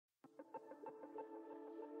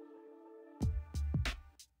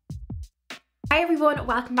Hi everyone,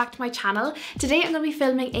 welcome back to my channel. Today I'm going to be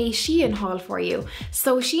filming a Shein haul for you.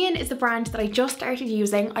 So Shein is the brand that I just started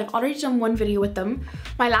using. I've already done one video with them.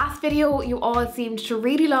 My last video you all seemed to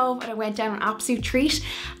really love and it went down an absolute treat.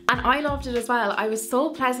 And I loved it as well. I was so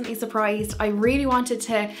pleasantly surprised. I really wanted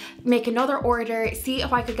to make another order, see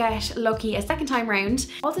if I could get lucky a second time round.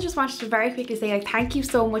 Also just wanted to very quickly say thank you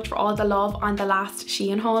so much for all the love on the last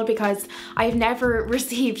Shein haul, because I've never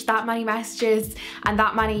received that many messages and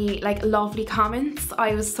that many lovely comments.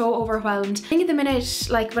 I was so overwhelmed. I think at the minute,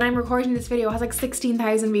 when I'm recording this video, it has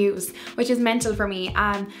 16,000 views, which is mental for me.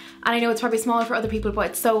 And I know it's probably small for other people, but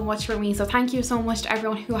it's so much for me. So thank you so much to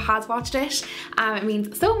everyone who has watched it. It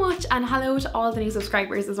means so much, and hello to all the new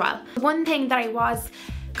subscribers as well. One thing that I was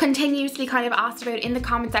continuously kind of asked about in the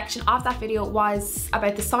comment section of that video was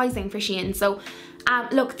about the sizing for Shein. So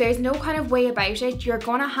look, there's no kind of way about it. You're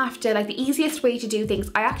gonna have to, the easiest way to do things,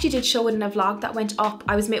 I actually did show it in a vlog that went up.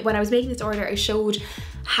 When I was making this order, I showed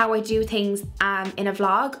how I do things in a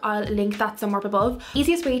vlog. I'll link that somewhere up above.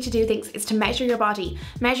 Easiest way to do things is to measure your body.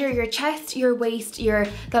 Measure your chest, your waist, the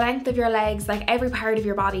length of your legs, every part of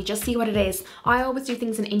your body. Just see what it is. I always do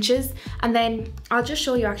things in inches, and then I'll just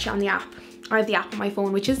show you actually on the app. I have the app on my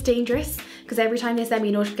phone, which is dangerous because every time they send me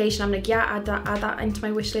a notification, I'm like, yeah, add that into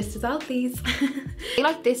my wish list as well, please. I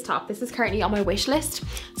like this top. This is currently on my wish list.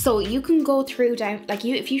 So you can go through down,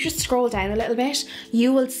 if you just scroll down a little bit,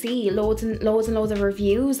 you will see loads and loads of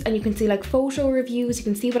reviews, and you can see photo reviews. You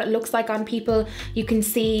can see what it looks like on people. You can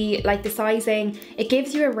see the sizing. It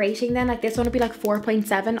gives you a rating then. This one would be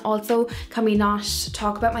 4.7. Also, can we not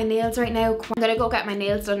talk about my nails right now? I'm gonna go get my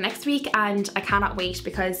nails done next week, and I cannot wait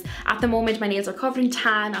because at the moment my nails are covered in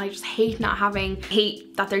tan and I just hate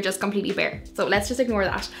that they're just completely bare. So let's just ignore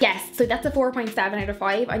that. Yes, so that's a 4.7 out of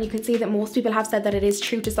 5, and you can see that most people have said that it is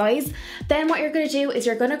true to size. Then what you're gonna do is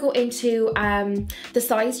you're gonna go into the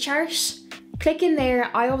size chart, click in there.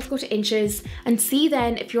 I always go to inches and see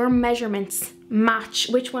then if your measurements match,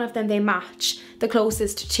 which one of them they match the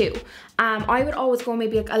closest to. I would always go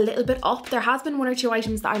maybe a little bit up. There has been one or two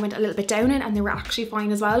items that I went a little bit down in and they were actually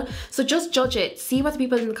fine as well. So just judge it, see what the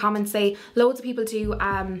people in the comments say. Loads of people do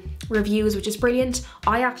reviews, which is brilliant.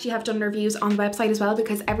 I actually have done reviews on the website as well,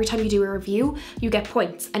 because every time you do a review you get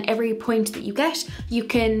points, and every point that you get,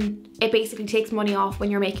 it basically takes money off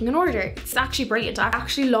when you're making an order. It's actually brilliant. I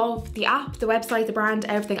actually love the app, the website, the brand,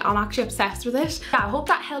 everything. I'm actually obsessed with it. Yeah, I hope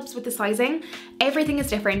that helps with the sizing. Everything is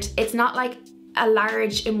different. It's not like a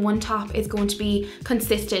large in one top is going to be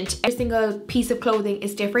consistent. Every single piece of clothing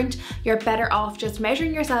is different. You're better off just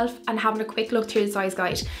measuring yourself and having a quick look through the size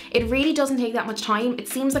guide. It really doesn't take that much time. It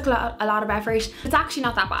seems like a lot of effort. It's actually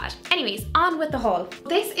not that bad. Anyways, on with the haul.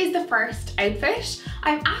 This is the first outfit.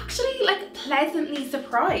 I'm actually pleasantly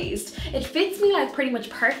surprised. It fits me pretty much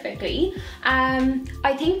perfectly.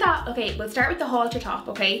 I think that, okay, we'll start with the halter top,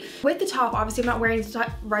 okay? With the top, obviously I'm not wearing the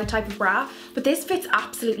right type of bra, but this fits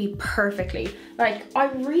absolutely perfectly. I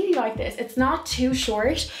really like this. It's not too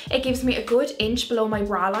short. It gives me a good inch below my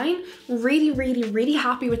bra line. Really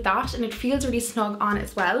happy with that, and it feels really snug on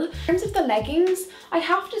as well. In terms of the leggings, I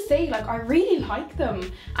have to say I really like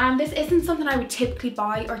them. This isn't something I would typically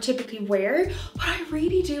buy or typically wear, but I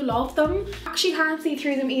really do love them. Actually can't see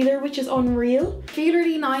through them either, which is unreal. Feel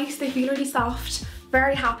really nice. They feel really soft.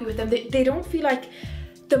 Very happy with them. They don't feel like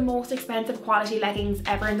the most expensive quality leggings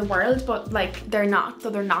ever in the world, but they're not, so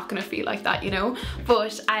they're not gonna feel like that, you know.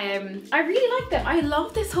 But I really like them. I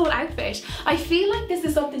love this whole outfit. I feel like this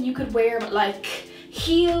is something you could wear with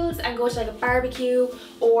heels and go to a barbecue,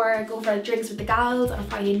 or go for drinks with the gals on a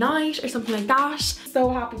Friday night or something like that. So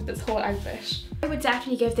happy with this whole outfit. I would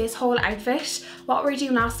definitely give this whole outfit, what were we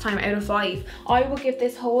doing last time, out of 5. I would give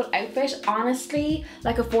this whole outfit honestly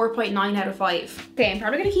a 4.9 out of 5. Okay, I'm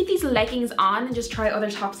probably gonna keep these leggings on and just try other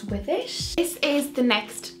tops with it. This is the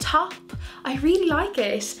next top. I really like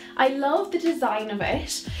it. I love the design of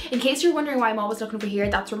it. In case you're wondering why I'm always looking over here,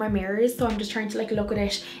 that's where my mirror is, so I'm just trying to look at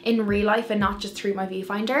it in real life and not just through my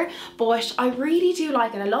viewfinder. But I really do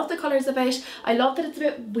like it. I love the colours of it. I love that it's a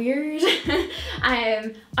bit weird.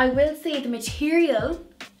 I will say the material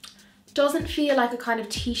doesn't feel like a kind of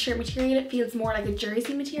t-shirt material. It feels more like a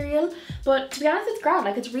jersey material, but to be honest, it's grand.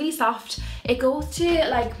 It's really soft. It goes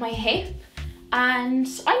to my hip, and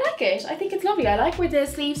I like it. I think it's lovely. I like where the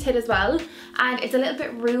sleeves hit as well, and it's a little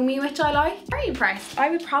bit roomy, which I like. Very impressed. I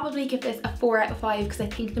would probably give this a 4 out of 5 because I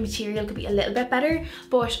think the material could be a little bit better,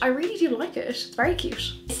 but I really do like it. It's very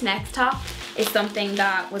cute. This next top is something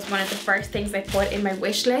that was one of the first things I put in my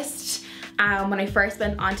wish list. when I first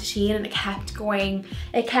went onto Shein, and it kept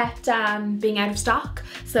being out of stock.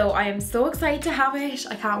 So I am so excited to have it.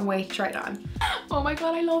 I can't wait to try it on. Oh my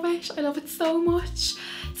god, I love it. I love it so much.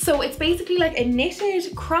 So it's basically like a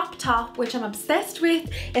knitted crop top, which I'm obsessed with.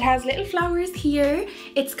 It has little flowers here.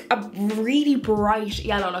 It's a really bright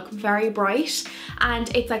yellow, look, very bright. And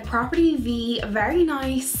it's like properly V, very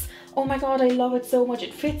nice. Oh my god, I love it so much.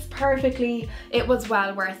 It fits perfectly. It was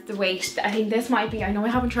well worth the wait. I think this might be, I know I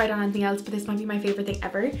haven't tried on anything else, but this might be my favorite thing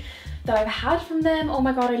ever that I've had from them. Oh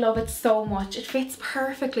my god, I love it so much. It fits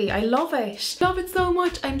perfectly. I love it. Love it so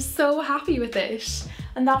much. I'm so happy with it.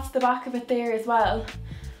 And that's the back of it there as well.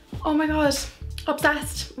 Oh my god,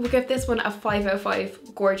 obsessed. We'll give this one a 5 out of 5.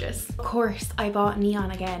 Gorgeous. Of course, I bought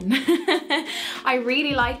neon again. I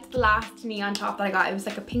really liked the last neon top that I got. It was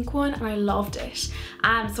like a pink one and I loved it.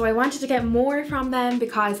 So I wanted to get more from them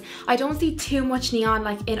because I don't see too much neon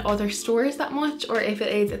like in other stores that much, or if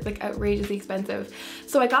it is, it's like outrageously expensive.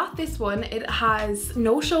 So I got this one. It has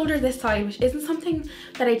no shoulder this side, which isn't something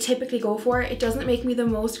that I typically go for. It doesn't make me the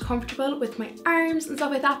most comfortable with my arms and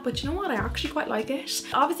stuff like that, but you know what, I actually quite like it.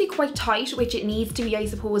 Obviously quite tight, which it needs to be, I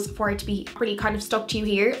suppose, for it to be really kind of stuck to you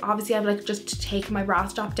here. Obviously I've like just taken my bra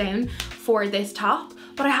strap down for this top,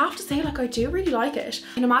 but I have to say, like, I do really like it.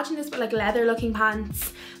 I can imagine this with like leather looking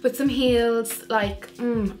pants with some heels, like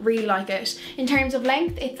really like it. In terms of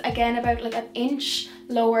length, it's again about like an inch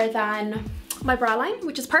lower than my bra line,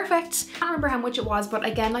 which is perfect. I can't remember how much it was, but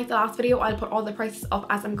again, like the last video, I'll put all the prices up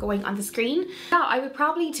as I'm going on the screen. Yeah, I would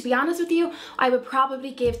probably, to be honest with you, I would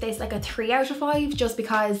probably give this like a 3 out of 5, just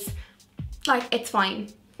because like it's fine.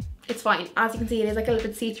 It's fine. As you can see, it is like a little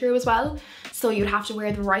bit see-through as well, so you'd have to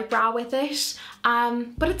wear the right bra with it.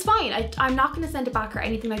 But it's fine. I'm not going to send it back or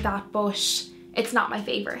anything like that, but it's not my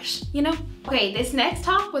favorite, you know? Okay, this next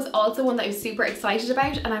top was also one that I was super excited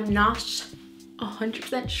about, and I'm not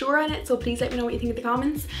 100% sure on it, so please let me know what you think in the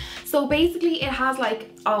comments. So basically it has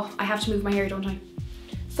like, oh, I have to move my hair, don't I?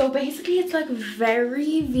 So basically it's like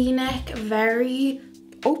very v-neck, very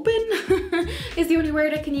open is the only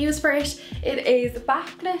word I can use for it. It is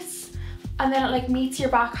backless, and then it like meets your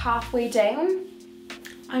back halfway down.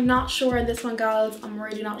 I'm not sure on this one, girls. I'm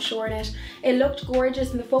really not sure on it. It looked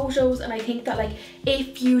gorgeous in the photos, and I think that like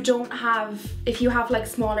if you have like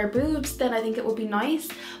smaller boobs, then I think it would be nice,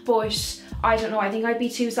 but I don't know, I think I'd be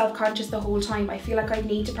too self-conscious the whole time. I feel like I'd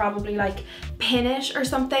need to probably like pin it or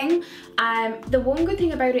something. The one good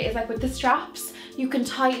thing about it is like with the straps, you can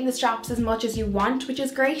tighten the straps as much as you want, which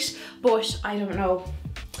is great, but I don't know.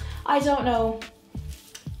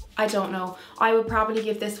 I would probably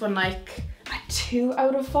give this one like a 2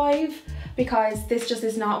 out of 5, because this just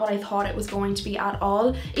is not what I thought it was going to be at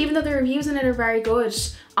all. Even though the reviews on it are very good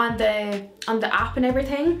on the app and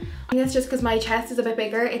everything, I think it's just because my chest is a bit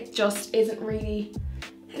bigger. It just isn't really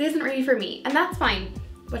for me, and that's fine.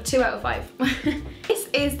 But 2 out of 5. This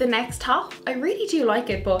is the next top. I really do like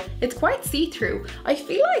it, but it's quite see-through. I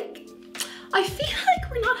feel like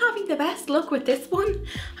we're not having the best luck with this one.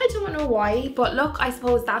 I don't know why, but look, I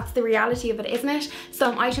suppose that's the reality of it, isn't it?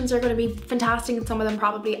 Some items are going to be fantastic and some of them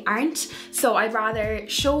probably aren't. So I'd rather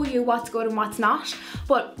show you what's good and what's not.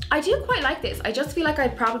 But I do quite like this. I just feel like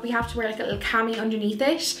I'd probably have to wear like a little cami underneath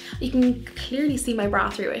it. You can clearly see my bra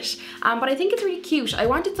through it. But I think it's really cute. I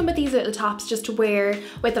wanted some of these little tops just to wear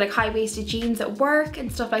with like high-waisted jeans at work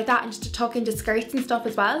and stuff like that, and just to tuck into skirts and stuff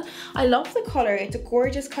as well. I love the colour. It's a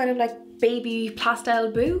gorgeous kind of like baby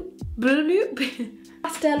pastel blue.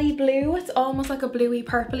 Pastel-y blue. It's almost like a bluey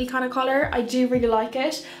purpley kind of colour. I do really like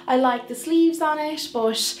it. I like the sleeves on it,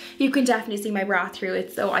 but you can definitely see my bra through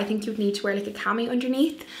it, so I think you'd need to wear like a cami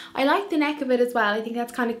underneath. I like the neck of it as well. I think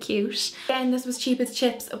that's kind of cute. Again, this was cheap as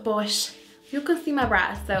chips, but you can see my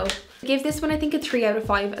bra, so give this one I think a 3 out of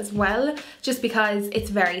 5 as well, just because it's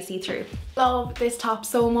very see-through. Love this top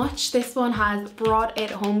so much. This one has brought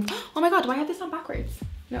it home. Oh my god, do I have this on backwards?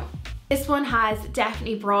 No. This one has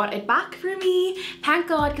definitely brought it back for me. Thank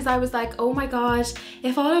God, because I was like, oh my god,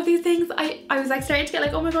 if all of these things, I was like starting to get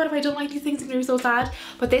like, oh my god, if I don't like these things, I'm gonna be so sad.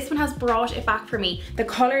 But this one has brought it back for me. The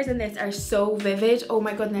colours in this are so vivid. Oh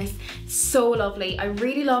my goodness, so lovely. I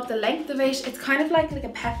really love the length of it. It's kind of like a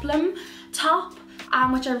peplum top,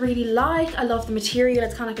 which I really like. I love the material.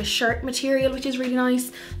 It's kind of like a shirt material, which is really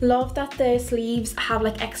nice. Love that the sleeves have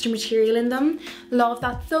like extra material in them. Love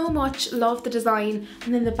that so much. Love the design.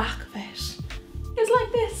 And then the back of it is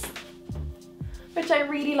like this, which I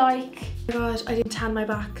really like. Oh my god, I didn't tan my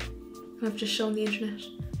back. I've just shown the internet.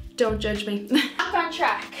 Don't judge me. Back on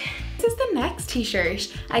track. This is the next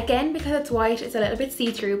t-shirt. Again, because it's white, it's a little bit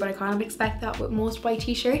see-through, but I kind of expect that with most white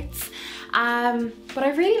t-shirts. But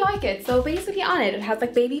I really like it. So basically on it, it has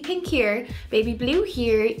like baby pink here, baby blue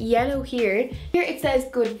here, yellow here. Here it says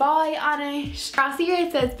goodbye on it. Across here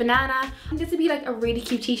it says banana. And this would be like a really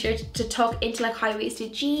cute t-shirt to tuck into like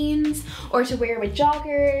high-waisted jeans or to wear with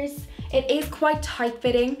joggers. It is quite tight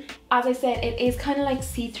fitting. As I said, it is kind of like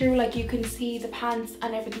see-through, like you can see the pants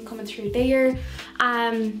and everything coming through there.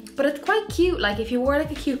 But it's quite cute. Like if you wore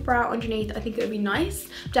like a cute bra underneath, I think it would be nice.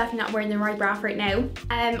 Definitely not wearing the right bra for it now.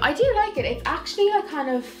 I do like it. It's actually like kind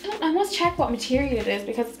of, I must check what material it is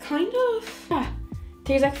because it's kind of,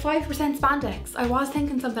 there's like 5% spandex. I was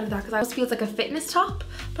thinking something like that because it almost feels like a fitness top,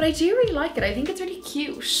 but I do really like it. I think it's really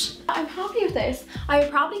cute. I'm happy with this. I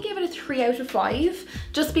would probably give it a 3 out of 5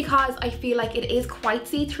 just because I feel like it is quite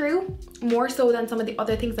see-through, more so than some of the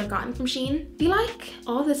other things I've gotten from Shein. I feel like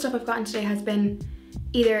all the stuff I've gotten today has been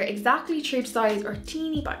either exactly true to size or a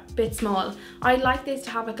teeny bit small. I'd like this to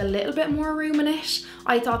have like a little bit more room in it.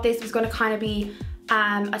 I thought this was going to kind of be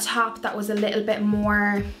a top that was a little bit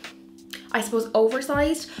more, I suppose,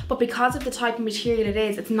 oversized, but because of the type of material it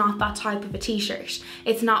is, it's not that type of a t-shirt.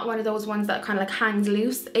 It's not one of those ones that kind of like hangs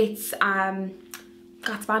loose. It's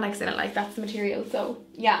got spandex in it, like that's the material, so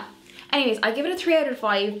yeah. Anyways, I give it a 3 out of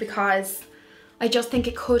 5 because I just think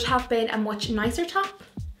it could have been a much nicer top,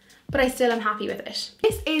 but I still am happy with it.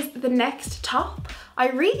 This is the next top. I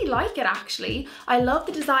really like it actually. I love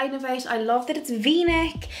the design of it. I love that it's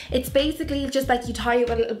v-neck. It's basically just like you tie it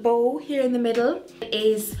with a little bow here in the middle. It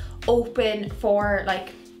is open for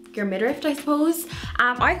like your midriff, I suppose.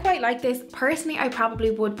 I quite like this. Personally, I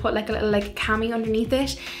probably would put like a little like cami underneath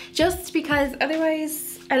it just because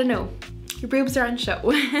otherwise, I don't know, your boobs are on show.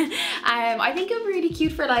 I think it would be really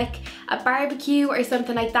cute for like a barbecue or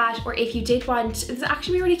something like that, or if you did want, it's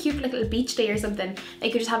actually be really cute for like a little beach day or something.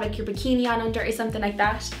 You could just have like your bikini on under or something like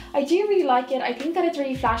that. I do really like it. I think that it's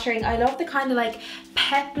really flattering. I love the kind of like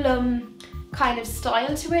peplum kind of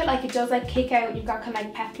style to it, like it does like kick out, you've got kind of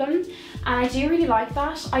like peplum, and I do really like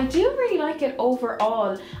that. I do really like it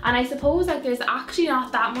overall, and I suppose like there's actually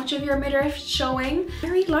not that much of your midriff showing. I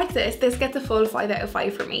really like this. This gets a full 5 out of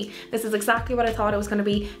 5 for me. This is exactly what I thought it was going to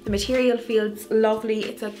be. The material feels lovely,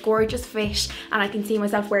 it's a gorgeous fit, and I can see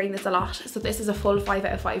myself wearing this a lot, so this is a full 5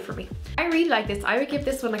 out of 5 for me. I really like this. I would give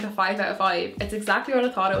this one like a 5 out of 5. It's exactly what I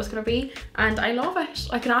thought it was going to be, and I love it.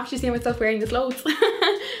 I can actually see myself wearing this loads.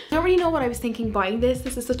 I don't really know what I was thinking buying this.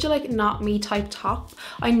 This is such a like not me type top.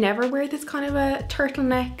 I never wear this kind of a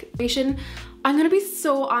turtleneck version. I'm gonna be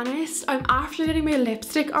so honest, I'm after getting my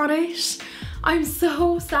lipstick on it. I'm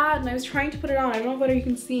so sad, and I was trying to put it on. I don't know whether you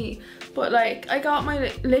can see, but like I got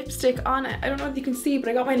my lipstick on it. I don't know if you can see, but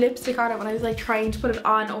I got my lipstick on it when I was like trying to put it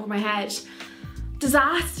on over my head.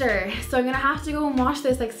 Disaster. So I'm gonna have to go and wash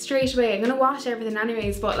this like straight away. I'm gonna wash everything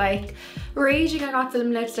anyways, but like raging I got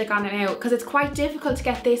some lipstick on it now because it's quite difficult to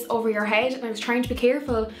get this over your head, and I was trying to be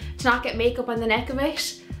careful to not get makeup on the neck of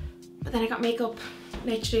it, but then I got makeup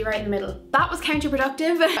literally right in the middle. That was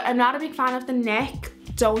counterproductive. I'm not a big fan of the neck.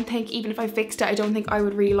 Don't think, even if I fixed it, I don't think I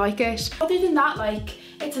would really like it. Other than that, like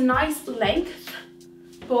it's a nice length,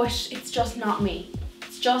 but it's just not me.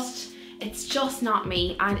 It's just not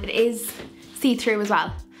me, and it is see-through as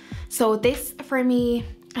well. So this for me,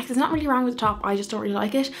 like, there's not really wrong with the top, I just don't really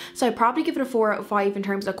like it. So I'd probably give it a 4 out of 5 in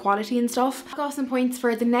terms of quality and stuff. I got some points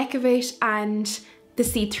for the neck of it and the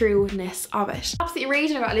see-throughness of it. Absolutely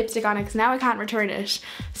raging I got lipstick on it because now I can't return it.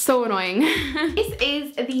 So annoying. This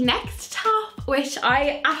is the next top, which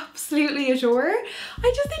I absolutely adore.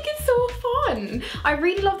 I just think it's so fun. I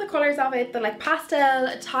really love the colours of it, the like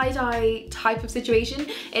pastel tie-dye type of situation.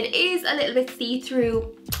 It is a little bit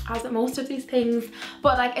see-through, as with most of these things,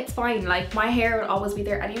 but like it's fine. Like my hair will always be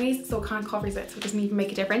there anyways, so it kind of covers it, so it doesn't even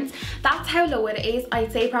make a difference. That's how low it is.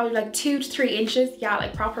 I'd say probably like 2 to 3 inches, yeah,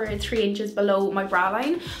 like proper 3 inches below my bra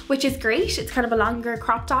line, which is great. It's kind of a longer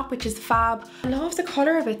crop top, which is fab. I love the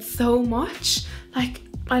colour of it so much. Like,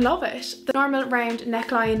 I love it. The normal round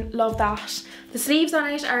neckline, love that. The sleeves on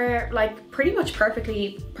it are like pretty much perfect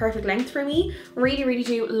length for me. Really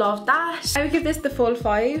do love that. I would give this the full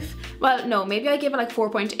 5. Well, no, maybe I give it like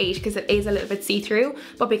 4.8 because it is a little bit see-through,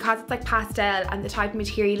 but because it's like pastel and the type of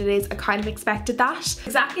material it is, I kind of expected that.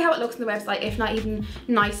 Exactly how it looks on the website, if not even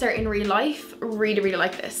nicer in real life. Really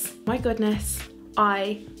like this. My goodness,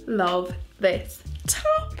 I love this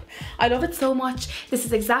top. I love it so much. This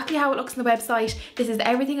is exactly how it looks on the website. This is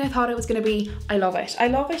everything I thought it was going to be. I love it. I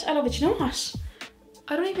love it. You know what?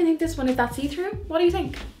 I don't even think this one is that see-through. What do you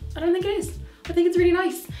think? I don't think it is. I think it's really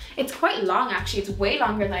nice. It's quite long actually. It's way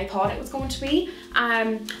longer than I thought it was going to be.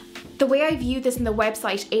 The way I viewed this in the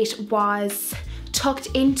website, it was tucked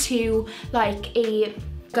into like a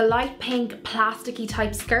light pink plasticky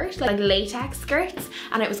type skirt, like latex skirts,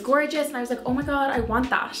 and it was gorgeous, and I was like, oh my god, I want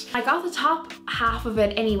that. I got the top half of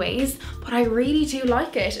it anyways, but I really do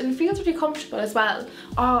like it, and it feels really comfortable as well.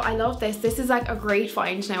 Oh, I love this. This is like a great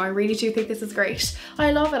find now. I really do think this is great.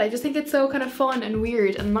 I love it. I just think it's so kind of fun and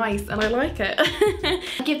weird and nice, and I like it.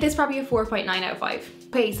 I give this probably a 4.9 out of 5.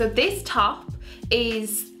 Okay, so this top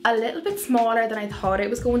is a little bit smaller than I thought it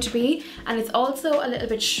was going to be, and it's also a little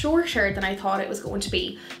bit shorter than I thought it was going to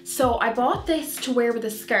be. So I bought this to wear with a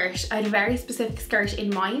skirt. I had a very specific skirt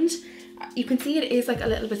in mind. You can see it is like a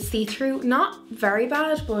little bit see-through, not very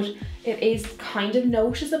bad, but it is kind of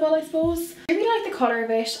noticeable, I suppose. I really like the colour of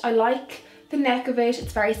it. I like the neck of it.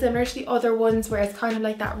 It's very similar to the other ones where it's kind of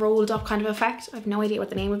like that rolled up kind of effect. I have no idea what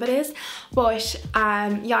the name of it is, but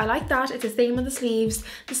yeah, I like that. It's the same with the sleeves.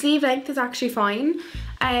 The sleeve length is actually fine.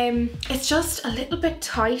 It's just a little bit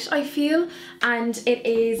tight, I feel, and it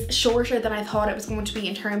is shorter than I thought it was going to be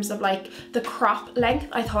in terms of like the crop length.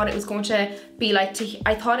 I thought it was going to be like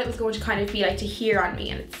I thought it was going to kind of be like to here on me,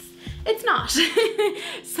 and it's not.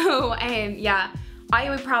 So yeah, I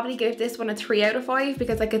would probably give this one a 3 out of 5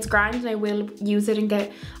 because like it's grand and I will use it and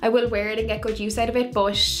I will wear it and get good use out of it,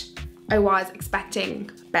 but I was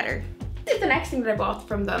expecting better. This is the next thing that I bought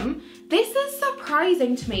from them. This is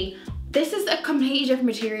surprising to me. This is a completely different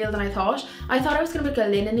material than I thought. I thought it was gonna be like a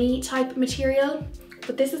linen-y type material,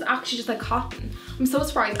 but this is actually just like cotton. I'm so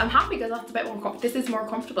surprised. I'm happy because that's a bit more this is more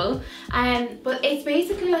comfortable. But it's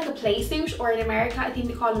basically like a play suit, or in America I think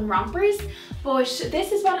they call them rompers. But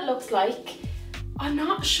this is what it looks like. I'm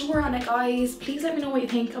not sure on it, guys. Please let me know what you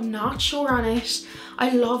think. I'm not sure on it. I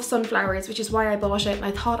love sunflowers, which is why I bought it, and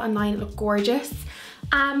I thought online it looked gorgeous.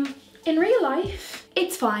 In real life,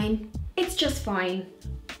 it's fine. It's just fine.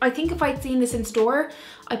 I think if I'd seen this in store,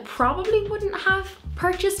 I probably wouldn't have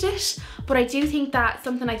purchased it, but I do think that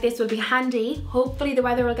something like this will be handy. Hopefully the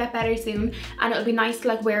weather will get better soon and it'll be nice to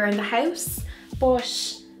like wear in the house,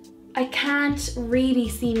 but I can't really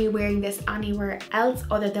see me wearing this anywhere else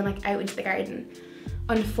other than like out into the garden,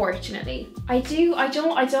 unfortunately. I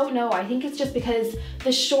don't know. I think it's just because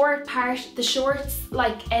the short part, the shorts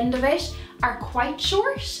like end of it are quite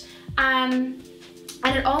short, and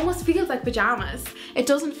it almost feels like pajamas. It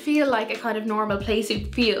doesn't feel like a kind of normal play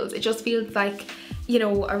suit feels. It just feels like, you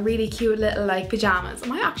know, a really cute little like pajamas. I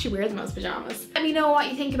might actually wear them as pajamas. Let me know what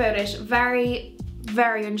you think about it.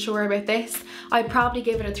 Very unsure about this. I'd probably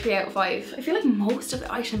give it a 3 out of 5. I feel like most of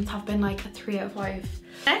the items have been like a 3 out of 5.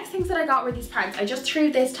 Next things that I got were these pants. I just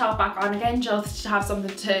threw this top back on again just to have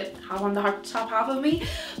something to have on the top half of me.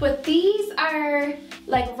 But these are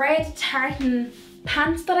like red tartan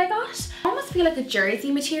pants that I got. I almost feel like a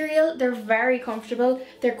jersey material. They're very comfortable.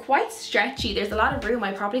 They're quite stretchy. There's a lot of room.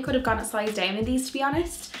 I probably could have gone a size down in these, to be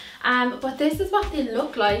honest. But this is what they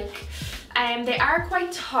look like. They are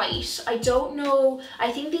quite tight. I don't know.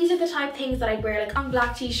 I think these are the type of things that I'd wear like on a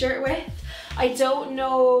black t-shirt with. I don't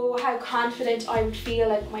know how confident I would feel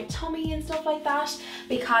like my tummy and stuff like that,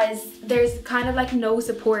 because there's kind of like no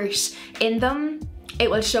support in them. It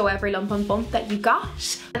will show every lump and bump that you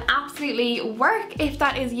got. And absolutely work if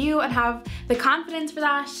that is you and have the confidence for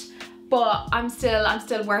that, but I'm still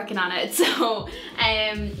working on it. So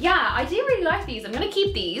yeah, I do really like these. I'm gonna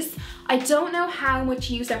keep these. I don't know how much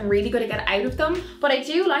use I'm really gonna get out of them, but I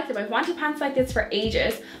do like them. I've wanted pants like this for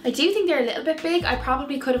ages. I do think they're a little bit big. I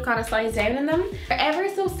probably could have gone a size down in them. They're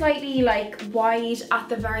ever so slightly like wide at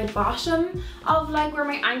the very bottom of like where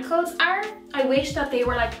my ankles are. I wish that they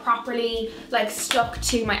were like properly like stuck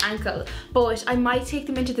to my ankle, but I might take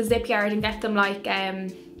them into the zip yard and get them like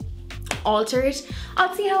altered.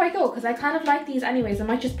 I'll see how I go, because I kind of like these anyways. I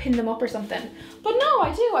might just pin them up or something. But no,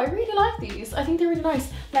 I do. I really like these. I think they're really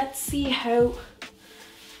nice. Let's see how...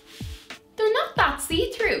 They're not that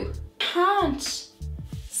see-through. Can't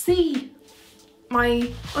see my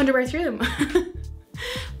underwear through them.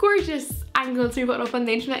 Gorgeous angles we put up on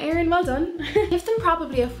the internet, Erin. Well done. Give them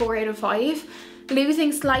probably a 4 out of 5.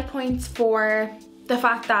 Losing slight points for the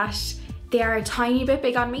fact that they are a tiny bit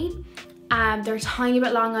big on me. They're a tiny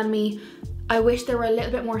bit long on me. I wish they were a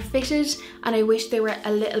little bit more fitted, and I wish they were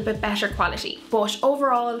a little bit better quality. But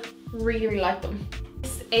overall, really like them.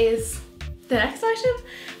 This is the next item,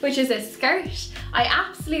 which is a skirt. I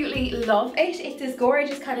absolutely love it. It's this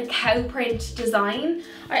gorgeous kind of cow print design.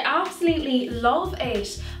 I absolutely love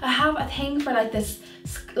it. I have a thing for like this,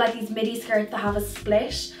 like these midi skirts that have a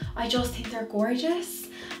split. I just think they're gorgeous.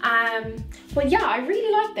 But yeah, I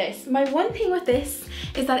really like this. My one thing with this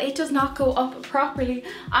is that it does not go up properly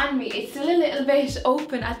on me. It's still a little bit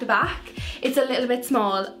open at the back. it's a little bit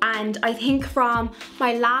small, and I think from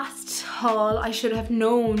my last haul I should have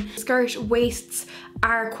known skirt waists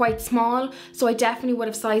are quite small, so I definitely would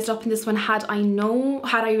have sized up in this one had I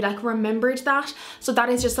like remembered that. So that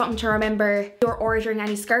is just something to remember. If you're ordering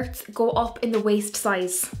any skirts, go up in the waist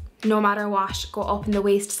size. No matter what, go up in the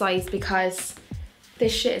waist size, because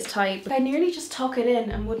this shit is tight. I nearly just tuck it in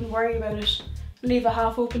and wouldn't worry about it. Leave it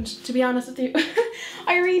half opened, to be honest with you.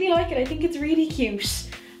 I really like it. I think it's really cute.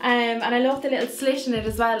 And I love the little slit in it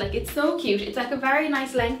as well. Like, it's so cute. It's like a very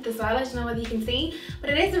nice length as well. I don't know whether you can see, but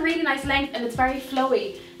it is a really nice length, and it's very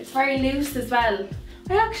flowy. It's very loose as well.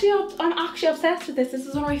 I'm actually obsessed with this. This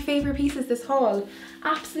is one of my favorite pieces this haul.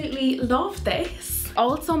 Absolutely love this.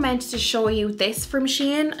 Also meant to show you this from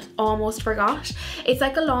Shein. Almost forgot. It's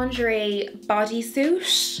like a lingerie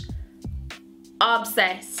bodysuit.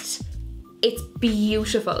 Obsessed. It's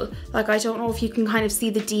beautiful. Like, I don't know if you can kind of see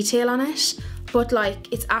the detail on it, but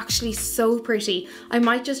like, it's actually so pretty. I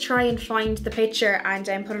might just try and find the picture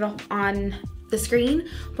and put it up on the screen,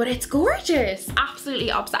 but it's gorgeous. Absolutely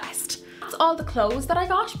obsessed. That's all the clothes that I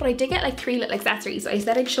got, but I did get like 3 little accessories, so I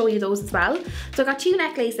said I'd show you those as well. So I got 2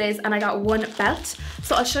 necklaces and I got 1 belt.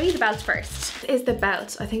 So I'll show you the belt first. This is the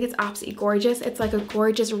belt. I think it's absolutely gorgeous. It's like a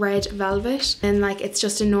gorgeous red velvet, and like, it's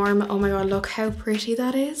just a normal, oh my god, look how pretty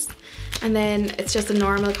that is. And then it's just a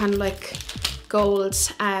normal kind of like gold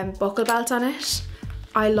buckle belt on it.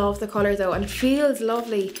 I love the colour though, and it feels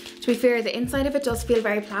lovely. To be fair, the inside of it does feel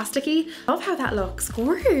very plasticky. Love how that looks.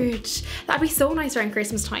 Gorgeous. That'd be so nice around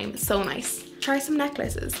Christmas time. So nice. Try some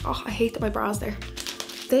necklaces. Oh, I hate that my bra's there.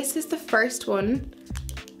 This is the first one.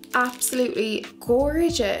 Absolutely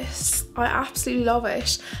gorgeous. I absolutely love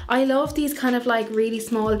it. I love these kind of like really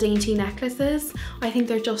small dainty necklaces. I think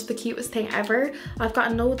they're just the cutest thing ever. I've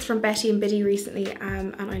gotten loads from Betty and Biddy recently,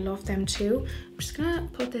 and I love them too. I'm just gonna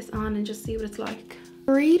put this on and just see what it's like.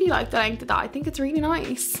 I really like the length of that. I think it's really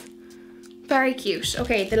nice. Very cute.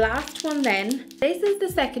 Okay, the last one then. This is the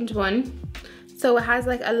second one. So it has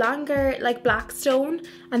like a longer like black stone,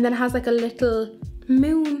 and then it has like a little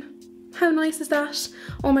moon. How nice is that?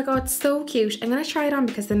 Oh my god, so cute. I'm gonna try it on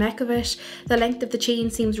because the neck of it, the length of the chain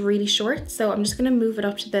seems really short, so I'm just gonna move it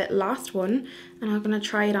up to the last one, and I'm gonna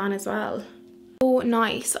try it on as well. Oh,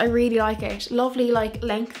 nice. I really like it. Lovely like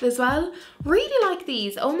length as well. Really like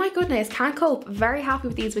these. Oh my goodness, can't cope. Very happy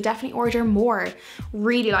with these. Would definitely order more.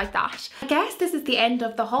 Really like that. I guess this is the end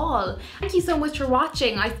of the haul. Thank you so much for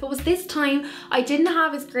watching. I suppose this time I didn't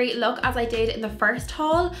have as great luck as I did in the first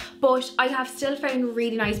haul, but I have still found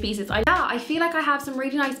really nice pieces. I feel like I have some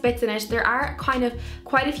really nice bits in it. There are kind of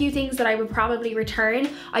quite a few things that I would probably return.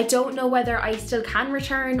 I don't know whether I still can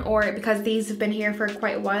return, or because these have been here for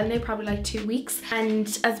quite a while now, probably like 2 weeks.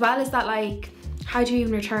 And as well as that, like, how do you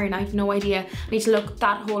even return? I have no idea. I need to look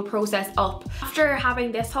that whole process up. After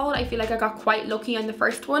having this haul, I feel like I got quite lucky on the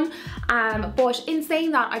first one. But in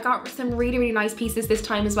saying that, I got some really, really nice pieces this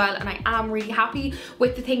time as well, and I am really happy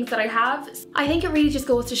with the things that I have. I think it really just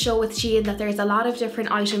goes to show with Shein that there's a lot of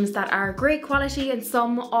different items that are great quality and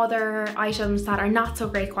some other items that are not so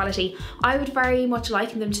great quality. I would very much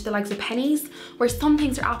liken them to the likes of pennies, where some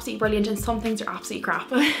things are absolutely brilliant and some things are absolutely crap.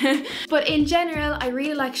 But in general, I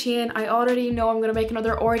really like Shein. I already know I'm gonna make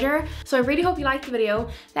another order, so I really hope you liked the video.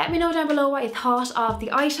 Let me know down below what you thought of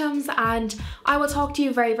the items, and I will talk to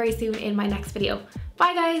you very, very soon in my next video.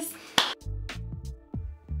 Bye guys.